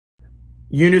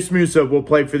Yunus Musah will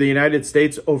play for the United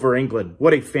States over England.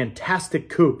 What a fantastic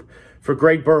coup for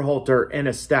Greg Berhalter and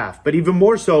his staff, but even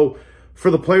more so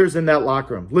for the players in that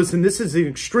locker room. Listen, this is an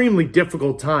extremely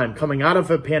difficult time coming out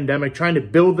of a pandemic, trying to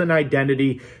build an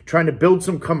identity, trying to build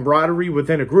some camaraderie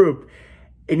within a group,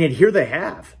 and yet here they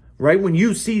have, right? When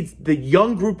you see the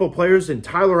young group of players in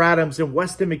Tyler Adams and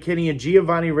Weston McKennie and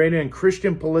Giovanni Reina and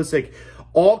Christian Pulisic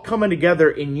all coming together,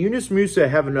 and Yunus Musah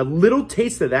having a little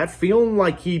taste of that, feeling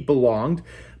like he belonged,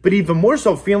 but even more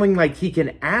so feeling like he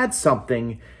can add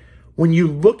something. When you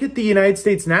look at the United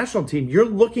States national team, you're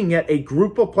looking at a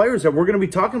group of players that we're going to be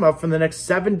talking about for the next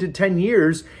 7 to 10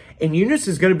 years, and Yunus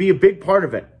is going to be a big part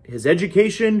of it. His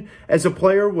education as a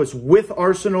player was with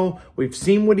Arsenal. We've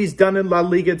seen what he's done in La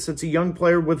Liga since a young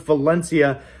player with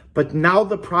Valencia. But now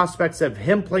the prospects of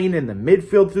him playing in the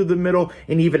midfield through the middle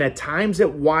and even at times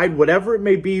at wide, whatever it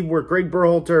may be, where Greg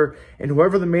Berhalter and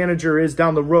whoever the manager is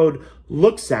down the road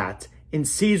looks at and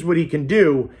sees what he can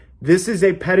do. This is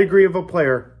a pedigree of a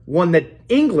player, one that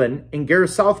England and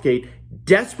Gareth Southgate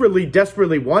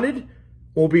desperately wanted.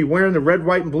 Will be wearing the red,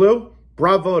 white, and blue.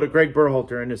 Bravo to Greg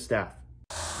Berhalter and his staff.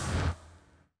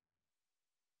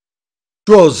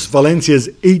 Juls, Valencia's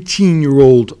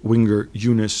 18-year-old winger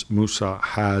Yunus Musah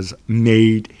has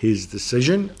made his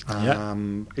decision.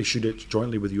 Issued it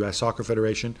jointly with the U.S. Soccer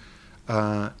Federation.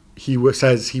 He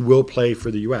says he will play for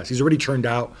the U.S. He's already turned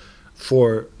out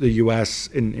for the U.S.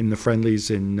 in the friendlies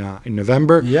in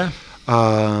November.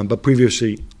 But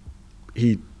previously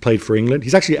he played for England.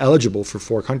 He's actually eligible for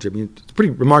 4 countries. I mean, it's a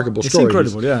pretty remarkable story.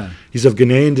 It's incredible, He's of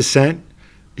Ghanaian descent.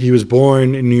 He was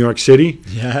born in New York City.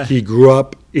 Yeah. He grew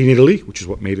up in Italy, which is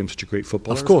what made him such a great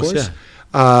footballer. Of course.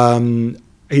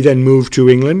 He then moved to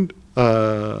England,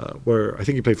 where I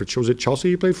think he played for, was it Chelsea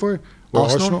he played for? Or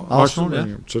Arsenal,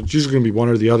 yeah. So it's usually going to be one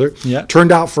or the other. Yeah.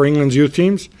 Turned out for England's youth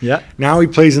teams. Yeah. Now he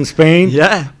plays in Spain.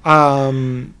 Yeah.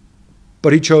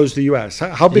 But he chose the US.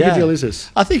 How big a deal is this?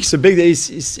 I think it's a big deal.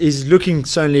 He's looking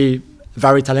certainly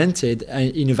very talented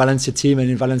in a Valencia team and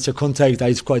in Valencia context. That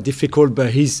is quite difficult,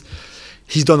 but he's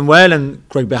done well, and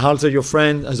Greg Berhalter, your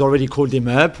friend, has already called him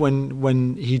up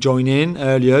when he joined in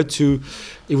earlier.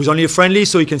 It was only a friendly,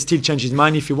 so he can still change his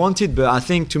mind if he wanted. But I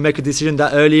think to make a decision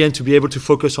that early and to be able to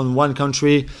focus on one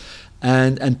country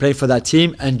and play for that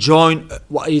team and join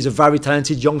what is a very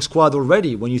talented young squad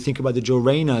already. When you think about the Joe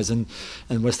Reynas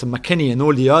and Weston McKennie and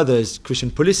all the others,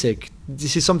 Christian Pulisic,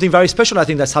 this is something very special, I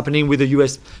think, that's happening with the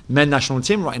US men's national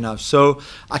team right now. So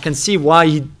I can see why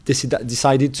he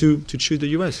decided to choose the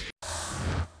US.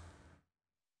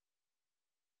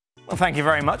 Well, thank you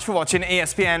very much for watching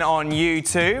ESPN on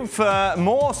YouTube. For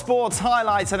more sports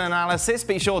highlights and analysis,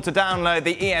 be sure to download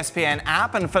the ESPN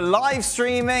app. And for live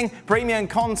streaming, premium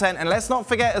content, and let's not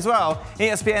forget as well,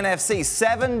 ESPN FC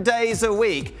 7 days a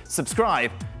week.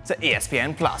 Subscribe to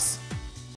ESPN Plus.